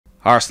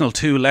Arsenal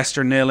 2,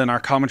 Leicester 0 in our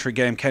commentary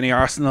game. Kenny,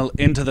 Arsenal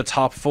into the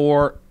top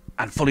four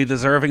and fully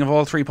deserving of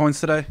all 3 points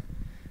today?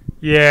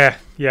 Yeah,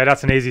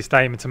 that's an easy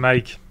statement to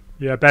make.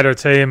 Yeah, better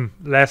team,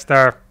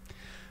 Leicester.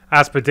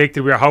 As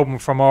predicted, we were hoping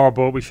for more,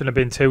 but we shouldn't have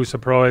been too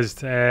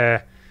surprised.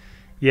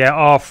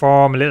 Off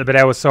form, a little bit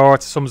out of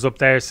sorts, sums up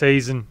their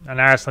season,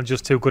 and Arsenal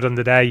just too good on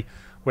the day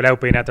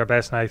without being at their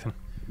best, Nathan.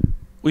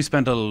 We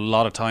spent a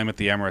lot of time at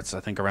the Emirates, I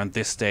think, around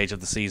this stage of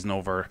the season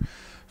over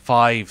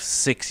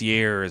 5-6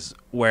 years,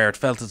 where it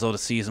felt as though the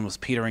season was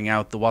petering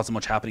out. There wasn't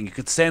much happening. You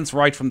could sense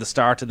right from the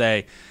start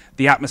today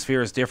the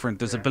atmosphere is different.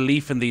 There's a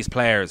belief in these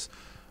players.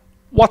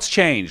 What's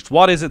changed?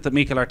 What is it that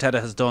Mikel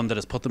Arteta has done that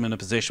has put them in a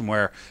position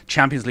where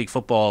Champions League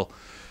football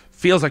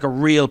feels like a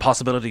real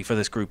possibility for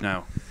this group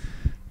now?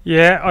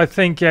 Yeah, I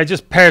think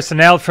just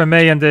personnel for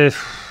me and the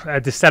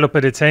setup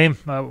of the team.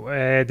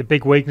 The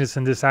big weakness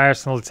in this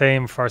Arsenal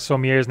team for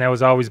some years now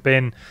has always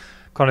been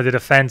kind of the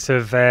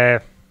defensive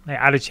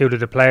attitude of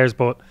the players,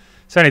 but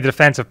certainly the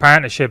defensive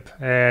partnership.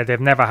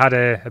 They've never had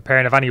a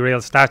pairing of any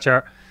real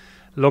stature.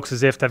 Looks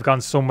as if they've gone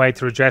some way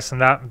to addressing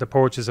that. The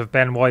purchase of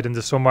Ben White in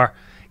the summer.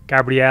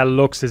 Gabriel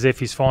looks as if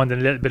he's finding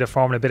a little bit of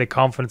form and a bit of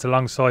confidence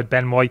alongside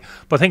Ben White.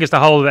 But I think it's the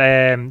whole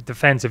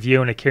defensive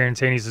unit. Kieran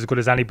Tierney's as good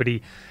as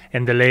anybody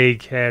in the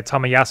league.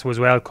 Tomiyasu as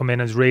well come in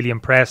and is really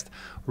impressed.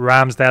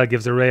 Ramsdale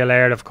gives a real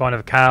air of kind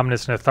of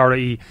calmness and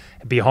authority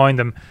behind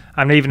them.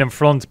 And even in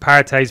front,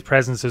 Partey's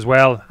presence as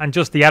well. And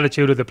just the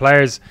attitude of the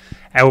players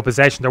out of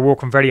possession. They're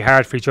working very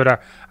hard for each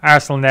other.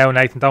 Arsenal now,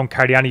 Nathan, don't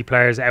carry any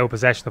players out of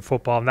possession of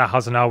football, and that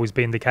hasn't always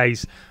been the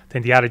case. I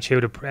think the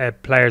attitude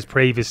of players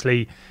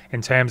previously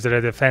in terms of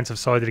the defensive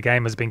side of the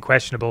game has been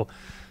questionable.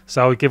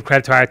 So give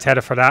credit to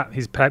Arteta for that.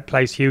 He's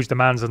placed huge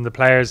demands on the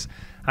players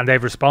and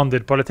they've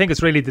responded. But I think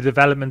it's really the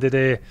development of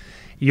the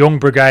young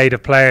brigade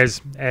of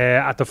players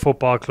at the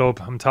football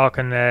club. I'm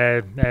talking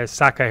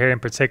Saka here in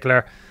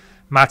particular,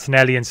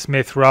 Martinelli and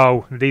Smith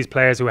Rowe. These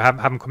players who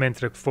haven't come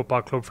into the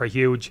football club for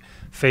huge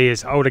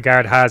fees.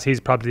 Odegaard has, he's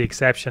probably the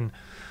exception.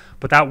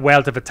 But that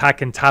wealth of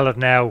attacking talent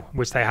now,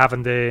 which they have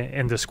in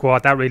the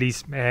squad, that really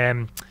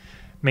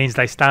means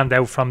they stand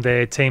out from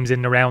the teams in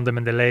and around them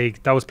in the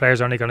league. Those players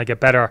are only going to get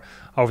better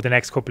over the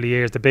next couple of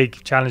years. The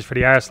big challenge for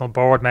the Arsenal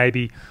board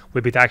maybe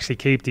will be to actually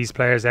keep these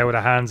players out of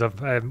the hands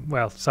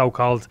of,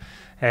 so-called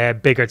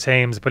bigger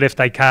teams. But if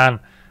they can,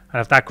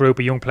 and if that group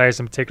of young players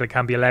in particular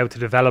can be allowed to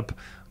develop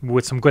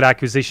with some good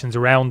acquisitions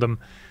around them,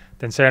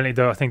 then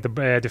certainly I think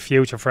the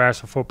future for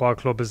Arsenal Football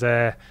Club is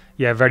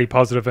very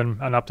positive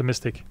and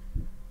optimistic.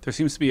 There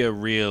seems to be a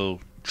real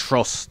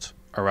trust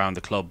around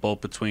the club, both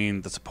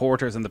between the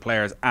supporters and the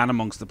players and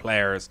amongst the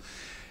players.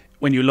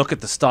 When you look at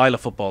the style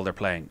of football they're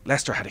playing,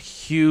 Leicester had a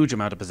huge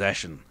amount of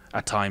possession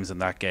at times in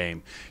that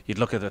game. You'd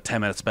look at a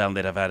 10-minute spell and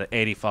they'd have had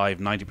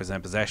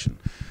 85-90% possession.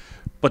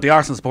 But the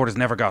Arsenal supporters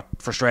never got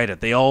frustrated.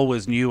 They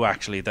always knew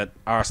actually that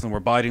Arsenal were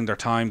biding their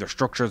time, their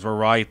structures were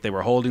right, they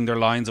were holding their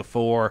lines of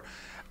four,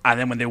 and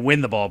then when they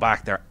win the ball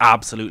back, they're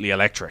absolutely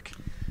electric.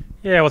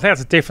 Yeah, well, I think that's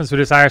the difference with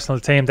this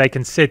Arsenal team. They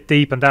can sit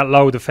deep in that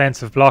low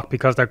defensive block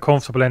because they're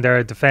comfortable in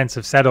their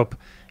defensive setup.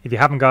 If you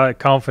haven't got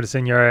confidence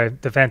in your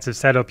defensive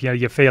setup,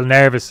 you feel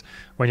nervous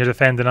when you're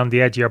defending on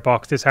the edge of your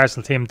box. This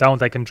Arsenal team don't.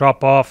 They can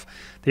drop off.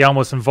 They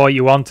almost invite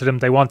you onto them.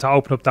 They want to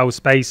open up those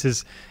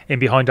spaces in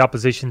behind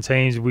opposition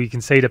teams. We can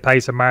see the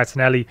pace of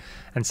Martinelli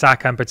and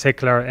Saka in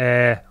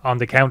particular on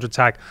the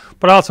counter-attack.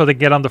 But also they can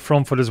get on the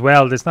front foot as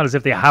well. It's not as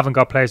if they haven't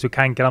got players who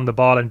can get on the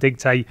ball and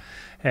dictate.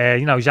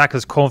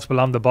 Xhaka's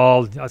comfortable on the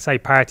ball. I'd say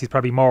Partey's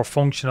probably more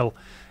functional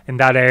in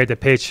that area of the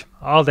pitch.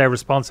 All their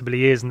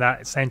responsibility is in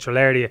that central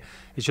area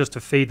is just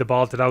to feed the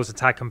ball to those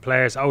attacking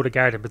players.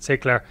 Odegaard in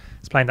particular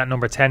is playing that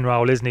number 10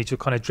 role, isn't he?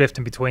 Just kind of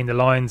drifting between the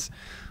lines.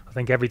 I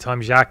think every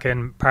time Xhaka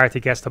and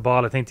Partey gets the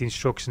ball, I think the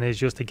instruction is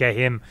just to get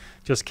him,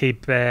 just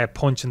keep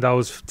punching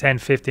those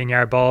 10-15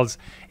 yard balls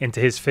into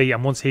his feet,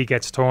 and once he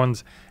gets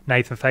turned,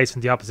 Nathan,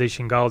 facing the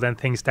opposition goal, then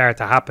things start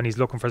to happen. He's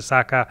looking for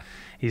Saka,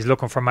 he's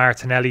looking for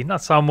Martinelli,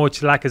 not so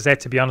much Lacazette,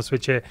 to be honest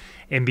with you,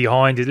 in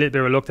behind. He's a little bit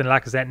reluctant,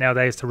 Lacazette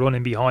nowadays, to run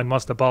in behind,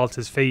 wants the ball to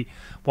his feet,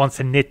 wants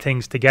to knit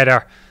things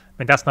together. I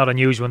mean, that's not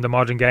unusual in the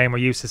modern game. We're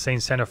used to seeing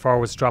centre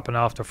forwards dropping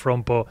off the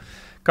front, but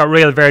got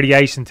real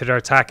variation to their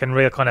attack and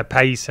real kind of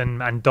pace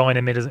and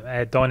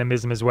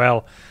dynamism as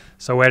well.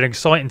 So we're an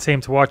exciting team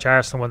to watch,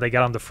 Arsenal, when they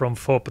get on the front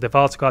foot, but they've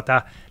also got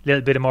that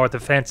little bit of more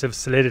defensive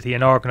solidity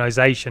and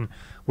organisation,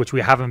 which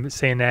we haven't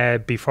seen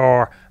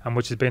before and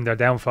which has been their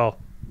downfall.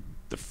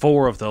 The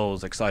four of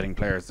those exciting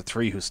players, the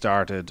three who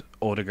started,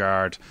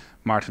 Odegaard,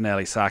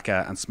 Martinelli,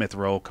 Saka and Smith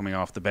Rowe coming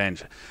off the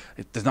bench.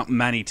 There's not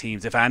many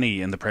teams, if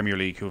any, in the Premier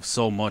League who have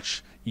so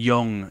much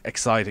young,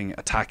 exciting,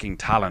 attacking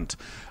talent.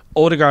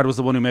 Odegaard was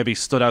the one who maybe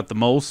stood out the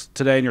most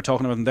today, and you're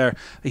talking about him there.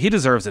 He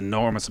deserves an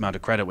enormous amount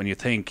of credit when you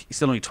think he's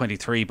still only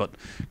 23, but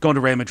going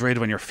to Real Madrid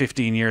when you're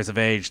 15 years of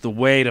age, the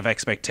weight of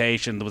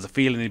expectation, there was a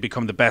feeling he'd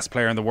become the best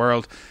player in the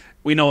world.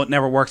 We know it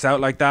never works out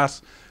like that,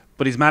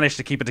 but he's managed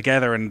to keep it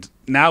together, and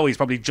now he's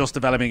probably just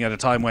developing at a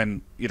time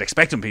when you'd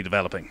expect him to be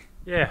developing.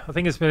 Yeah, I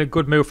think it's been a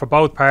good move for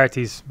both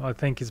parties. I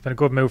think it's been a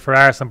good move for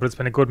Arsenal, but it's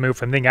been a good move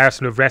for him. I think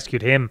Arsenal have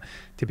rescued him,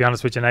 to be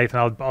honest with you, Nathan,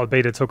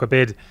 albeit it took a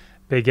big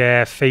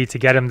fee to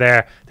get him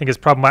there. I think it's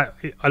problem.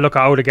 I look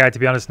at Odegaard, to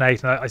be honest,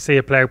 Nathan. I see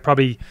a player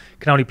probably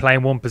can only play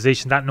in one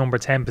position, that number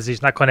 10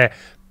 position, that kind of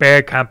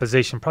Bergkamp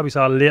position. Probably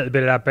saw a little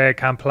bit of that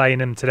Bergkamp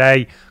playing him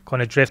today,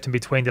 kind of drifting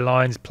between the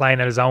lines,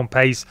 playing at his own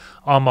pace,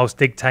 almost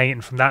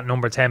dictating from that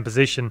number 10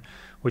 position,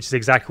 which is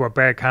exactly what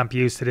Bergkamp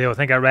used to do. I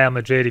think at Real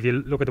Madrid, if you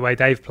look at the way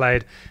they've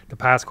played the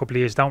past couple of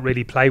years, don't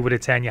really play with a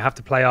 10. You have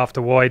to play off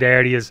the wide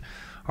areas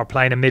or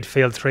playing a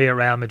midfield 3 at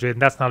Real Madrid,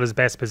 and that's not his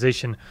best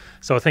position.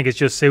 So I think it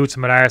just suits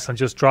him at Arsenal,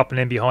 just dropping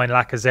in behind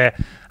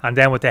Lacazette, and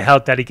then with the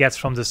help that he gets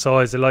from the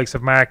sides, the likes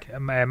of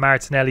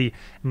Martinelli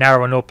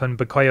narrowing up and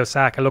Bukayo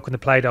Saka looking to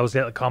play those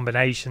little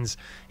combinations,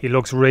 he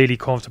looks really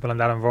comfortable in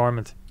that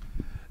environment.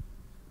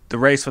 The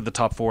race for the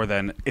top 4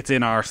 then, it's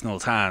in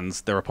Arsenal's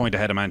hands. They're a point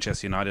ahead of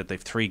Manchester United.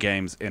 They've 3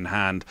 games in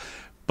hand,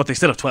 but they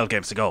still have 12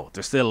 games to go.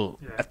 There's still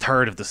a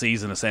third of the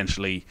season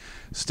essentially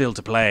still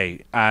to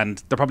play,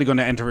 and they're probably going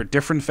to enter a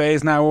different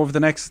phase now over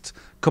the next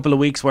couple of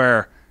weeks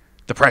where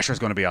the pressure is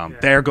going to be on.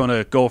 They're going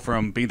to go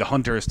from being the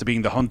hunters to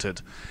being the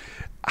hunted.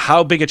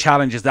 How big a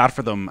challenge is that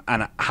for them,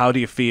 and how do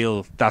you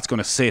feel that's going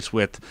to sit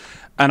with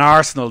an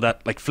Arsenal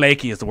that, like,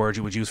 flaky is the word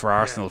you would use for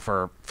Arsenal,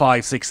 for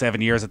 5, 6,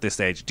 7 years at this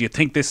stage? Do you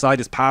think this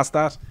side is past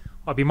that?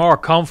 I'd be more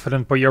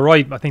confident, but you're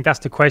right. I think that's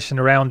the question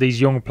around these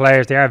young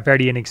players. They are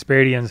very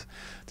inexperienced.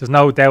 There's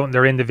no doubt in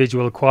their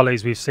individual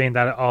qualities. We've seen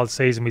that all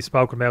season. We've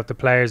spoken about the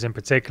players in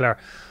particular,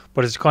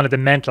 but it's kind of the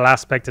mental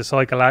aspect, the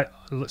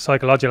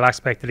psychological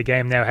aspect of the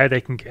game now, how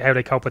they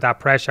cope with that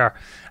pressure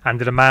and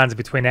the demands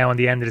between now and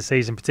the end of the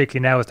season,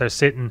 particularly now as they're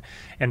sitting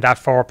in that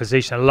 4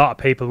 position. A lot of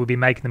people will be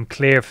making them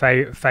clear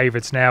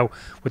favourites now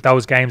with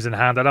those games in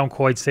hand. I don't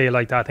quite see it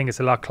like that. I think it's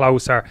a lot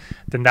closer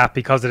than that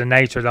because of the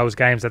nature of those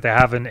games that they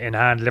have in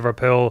hand.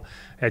 Liverpool,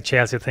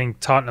 Chelsea, I think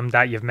Tottenham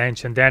that you've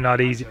mentioned, they're not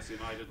easy.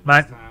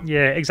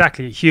 Yeah,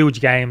 exactly.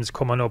 Huge games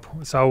coming up.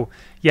 So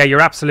yeah,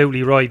 you're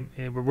absolutely right.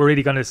 We're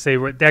really going to see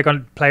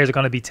players are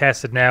going to be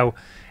tested now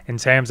in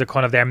terms of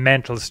kind of their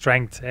mental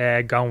strength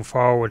going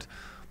forward.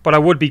 But I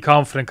would be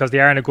confident because they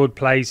are in a good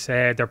place.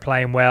 They're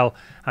playing well,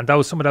 and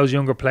some of those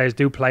younger players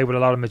do play with a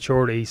lot of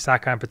maturity.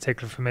 Saka in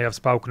particular, for me, I've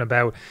spoken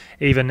about.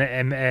 Even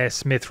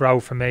Smith Rowe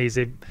for me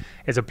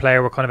is a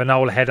player with kind of an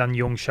old head on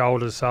young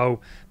shoulders.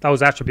 So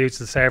those attributes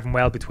will serve him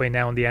well between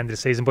now and the end of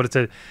the season. But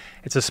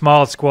it's a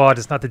small squad.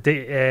 It's not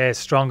the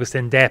strongest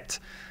in depth.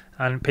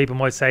 And people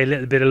might say a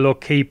little bit of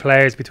luck, key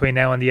players between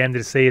now and the end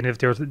of the season. If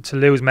they're to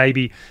lose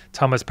maybe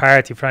Thomas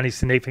Partey for any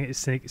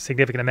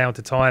significant amount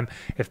of time,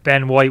 if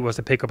Ben White was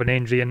to pick up an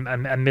injury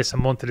and miss a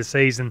month of the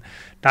season,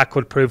 that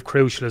could prove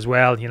crucial as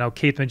well. You know,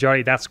 keep the majority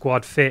of that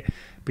squad fit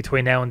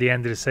between now and the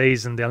end of the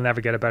season, they'll never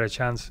get a better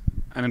chance.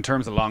 And in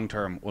terms of long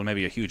term, well,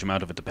 maybe a huge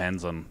amount of it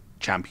depends on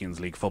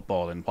Champions League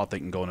football and what they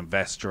can go and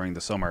invest during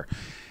the summer.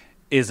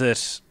 Is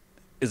it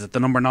the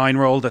number 9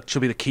 role that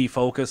should be the key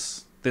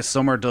focus this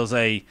summer? Does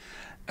a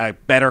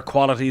better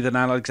quality than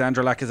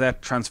Alexandre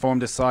Lacazette transform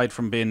this side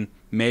from being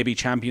maybe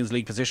Champions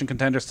League position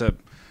contenders to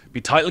be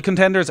title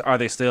contenders? Are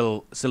they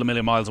still a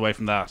million miles away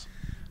from that?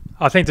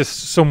 I think there's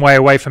some way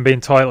away from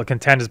being title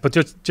contenders, but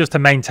just to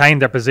maintain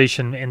their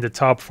position in the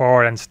top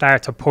 4 and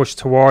start to push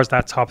towards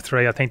that top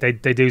 3, I think they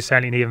do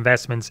certainly need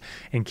investments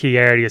in key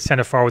areas.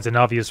 Centre forward's an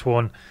obvious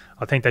one.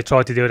 I think they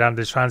tried to do it under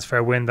the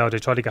transfer window. They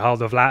tried to get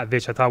hold of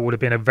Vlahovic. I thought would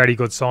have been a very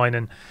good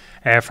signing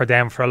for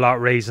them for a lot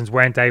of reasons.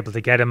 Weren't able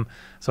to get him,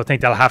 so I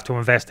think they'll have to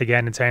invest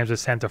again in terms of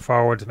centre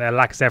forward.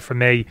 Lacazette for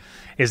me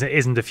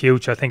isn't the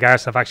future. I think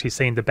Arsenal have actually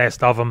seen the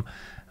best of him.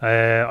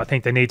 I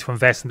think they need to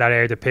invest in that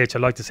area of the pitch.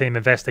 I'd like to see him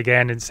invest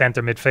again in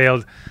centre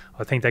midfield.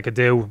 I think they could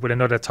do with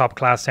another top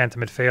class centre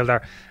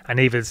midfielder and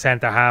even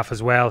centre half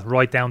as well,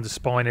 right down the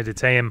spine of the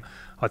team.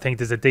 I think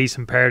there's a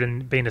decent pair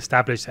being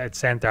established at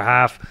centre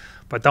half,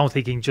 but I don't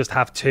think you can just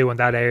have 2 on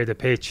that area of the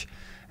pitch.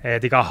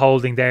 They got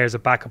Holding there as a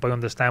backup, I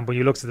understand. When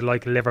you look at the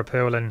like of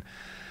Liverpool and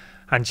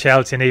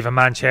Chelsea and even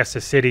Manchester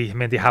City, I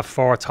mean, they have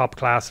 4 top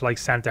class like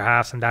centre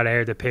halves in that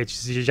area of the pitch.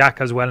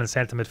 Xhaka as well in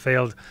centre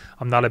midfield,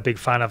 I'm not a big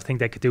fan of. I think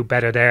they could do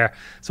better there.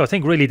 So I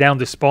think really down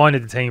the spine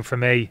of the team for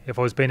me, if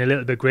I was being a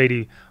little bit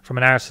greedy from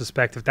an Arsenal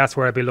perspective, that's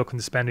where I'd be looking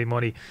to spend my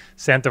money.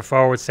 Centre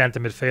forward, centre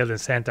midfield and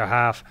centre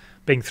half.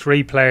 Being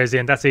 3 players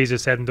in, that's easier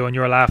said than done.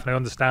 You're laughing, I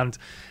understand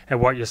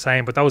what you're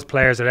saying, but those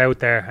players are out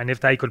there, and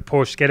if they could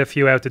push, get a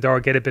few out the door,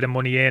 get a bit of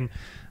money in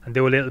and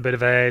do a little bit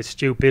of a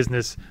astute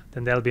business,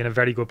 then they'll be in a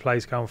very good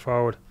place going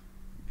forward.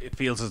 It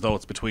feels as though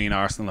it's between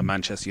Arsenal and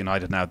Manchester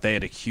United now. They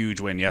had a huge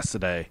win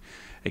yesterday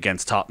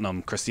against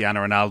Tottenham.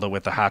 Cristiano Ronaldo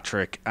with the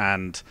hat-trick,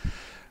 and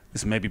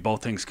this maybe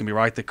both things can be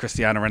right, that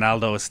Cristiano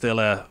Ronaldo is still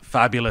a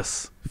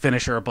fabulous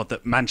finisher, but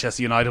that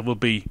Manchester United will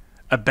be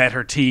a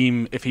better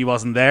team if he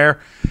wasn't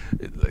there.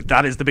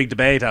 That is the big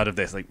debate out of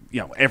this. Like, you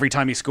know, every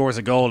time he scores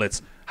a goal,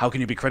 it's how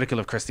can you be critical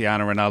of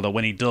Cristiano Ronaldo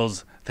when he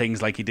does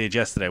things like he did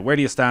yesterday? Where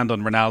do you stand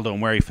on Ronaldo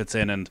and where he fits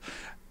in, and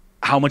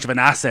how much of an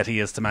asset he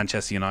is to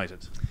Manchester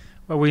United?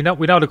 Well, we know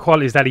the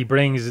qualities that he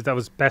brings. That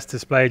was best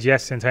displayed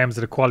yesterday in terms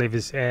of the quality of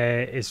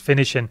his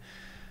finishing.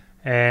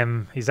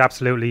 He's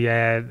absolutely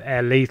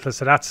lethal.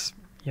 So that's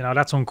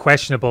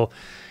unquestionable.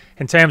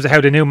 In terms of how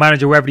the new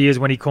manager, whoever he is,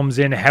 when he comes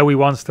in, how he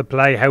wants to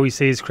play, how he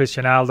sees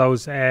Cristiano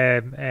Ronaldo's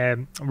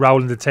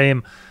role in the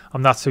team,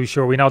 I'm not so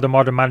sure. We know the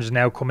modern manager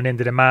now coming in,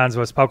 the demands,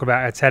 I spoke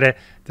about Arteta,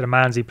 the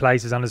demands he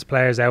places on his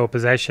players out of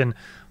possession.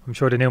 I'm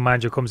sure the new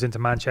manager comes into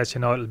Manchester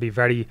United will be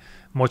very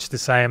much the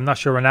same. I'm not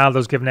sure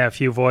Ronaldo's given out a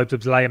few vibes of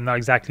delay. I'm not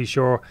exactly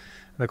sure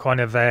the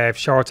kind of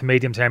short to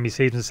medium term he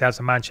sees himself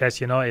in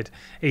Manchester United,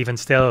 even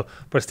still.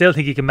 But I still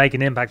think he can make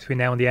an impact between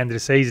now and the end of the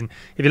season.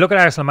 If you look at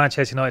Arsenal and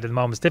Manchester United at the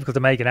moment, it's difficult to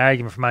make an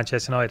argument for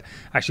Manchester United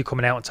actually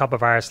coming out on top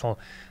of Arsenal.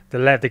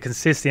 The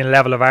consistency and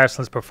level of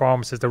Arsenal's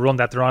performances, the run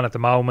that they're on at the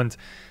moment,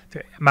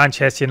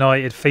 Manchester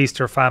United,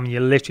 feast or famine, you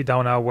literally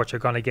don't know what you're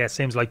going to get.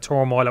 Seems like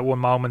turmoil at one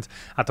moment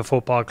at the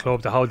football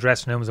club, the whole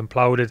dressing room was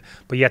imploded,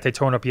 but yet they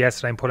turned up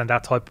yesterday and put in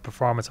that type of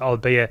performance,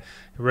 albeit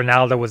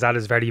Ronaldo was at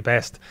his very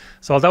best.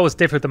 So although it's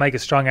difficult to make a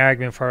strong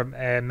argument for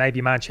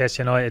maybe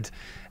Manchester United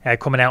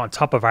coming out on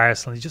top of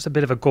Arsenal, it's just a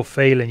bit of a gut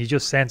feeling. You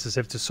just sense as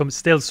if there's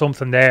still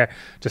something there.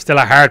 There's still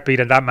a heartbeat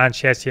in that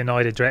Manchester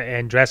United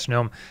dressing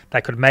room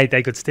that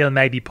they could still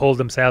maybe pull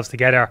themselves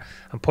together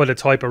and put a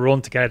type of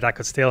run together that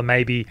could still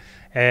maybe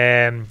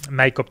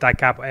make up that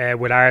gap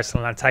with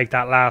Arsenal and take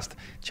that last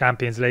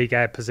Champions League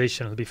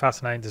position. It'll be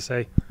fascinating to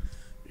see.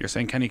 You're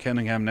saying Kenny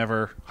Cunningham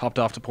never hopped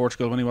off to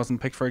Portugal when he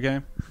wasn't picked for a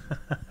game?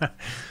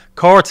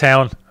 Core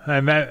town,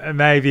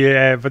 maybe,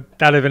 but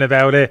that'd have been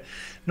about it.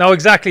 No,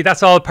 exactly.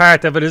 That's all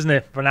part of it, isn't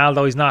it?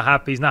 Ronaldo, he's not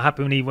happy. He's not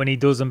happy when he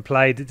doesn't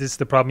play. This is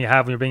the problem you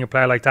have when you bring a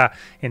player like that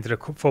into the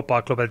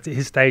football club at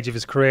his stage of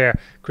his career.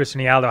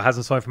 Cristiano Ronaldo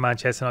hasn't signed for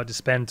Manchester United to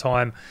spend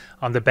time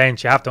on the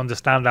bench. You have to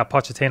understand that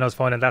Pochettino's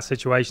finding that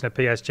situation at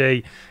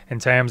PSG in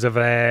terms of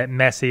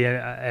Messi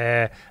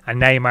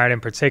and Neymar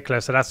in particular.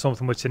 So that's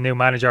something which the new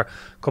manager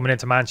coming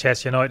into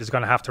Manchester United is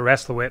going to have to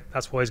wrestle with.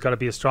 That's why he's got to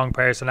be a strong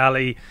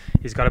personality.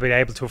 He's got to be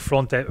able to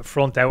front out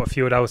a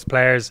few of those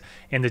players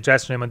in the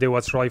dressing room and do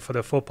what's right for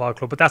the football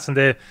club. But that's in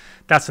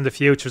the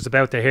future. It's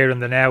about the here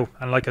and the now.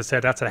 And like I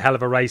said, that's a hell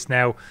of a race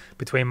now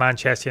between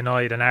Manchester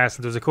United and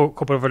Arsenal. There's a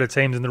couple of other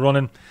teams in the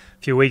running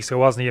a few weeks ago,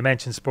 wasn't it? You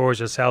mentioned Spurs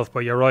yourself,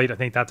 but you're right. I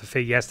think that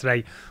defeat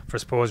yesterday for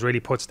Spurs really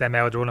puts them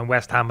out of the running.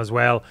 West Ham as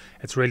well.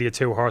 It's really a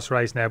two-horse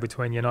race now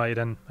between United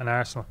and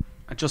Arsenal.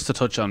 And just to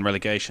touch on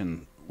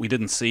relegation, we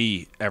didn't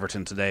see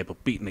Everton today,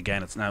 but beaten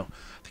again. I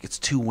think it's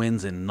 2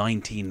 wins in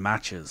 19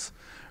 matches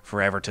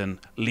for Everton.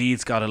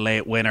 Leeds got a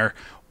late winner.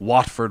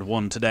 Watford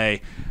won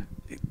today.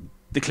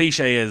 The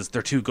cliche is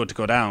they're too good to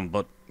go down,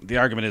 but the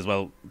argument is,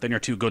 well, then you're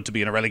too good to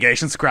be in a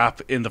relegation scrap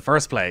in the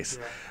first place.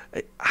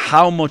 Yeah.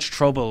 How much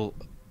trouble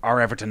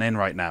are Everton in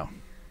right now?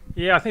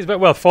 Yeah, I think it's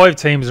about 5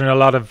 teams are in a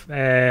lot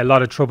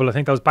of trouble. I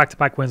think those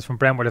back-to-back wins from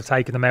Brentford have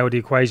taken them out of the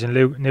equation.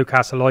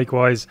 Newcastle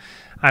likewise,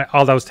 and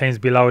all those teams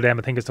below them.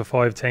 I think it's the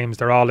 5 teams.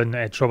 They're all in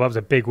trouble. That was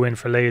a big win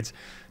for Leeds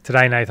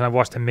today, Nathan. I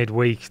watched them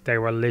midweek. They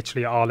were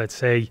literally all at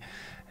sea.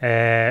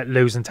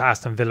 Losing to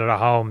Aston Villa at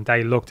home,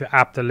 they looked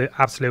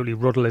absolutely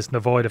rudderless and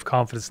devoid of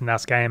confidence in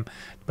that game,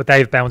 but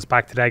they've bounced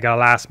back today, got a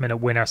last minute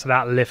winner, so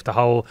that lift the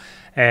whole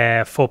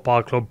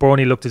football club.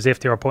 Burnley looked as if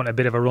they were putting a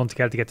bit of a run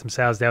together to get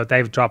themselves out.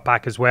 They've dropped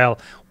back as well.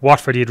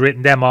 Watford, you'd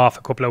written them off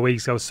a couple of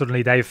weeks ago.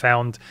 Suddenly they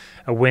found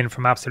a win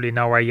from absolutely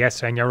nowhere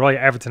yesterday, and you're right,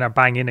 Everton are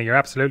bang in it. You're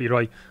absolutely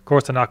right. Of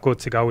course they're not good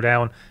to go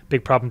down.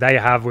 Big problem they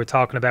have. We're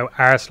talking about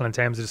Arsenal in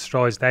terms of the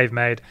strides they've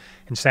made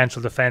in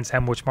central defence, how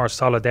much more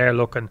solid they're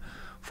looking.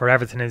 For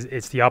Everton,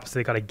 it's the opposite.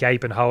 They've got a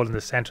gaping hole in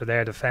the centre of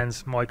their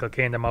defence. Michael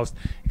Keane, the most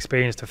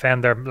experienced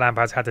defender,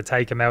 Lampard's had to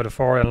take him out of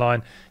forward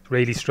line.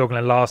 Really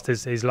struggling,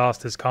 he's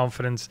lost his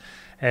confidence.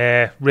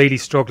 Really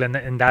struggling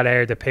in that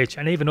area of the pitch,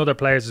 and even other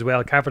players as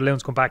well.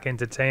 Calvert-Lewin's come back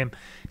into the team.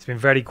 He's been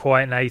very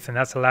quiet, Nathan.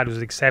 That's a lad who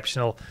was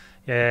exceptional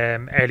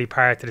early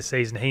part of the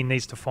season. He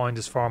needs to find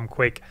his form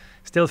quick.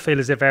 Still feel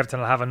as if Everton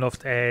will have enough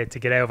to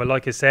get out of it.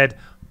 Like I said,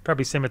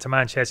 probably similar to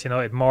Manchester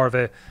United, more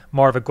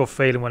of a gut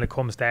feeling when it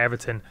comes to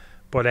Everton.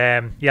 But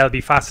yeah, it'll be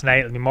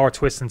fascinating. It'll be more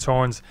twists and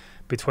turns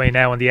between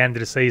now and the end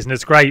of the season.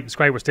 It's great. It's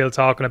great we're still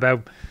talking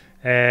about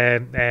a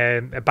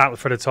battle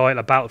for the title,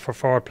 a battle for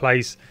 4th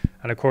place.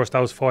 And of course,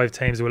 those 5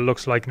 teams who it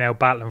looks like now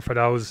battling for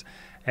those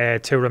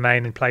 2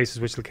 remaining places,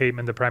 which will keep them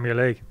in the Premier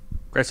League.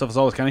 Great stuff as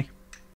always, Kenny.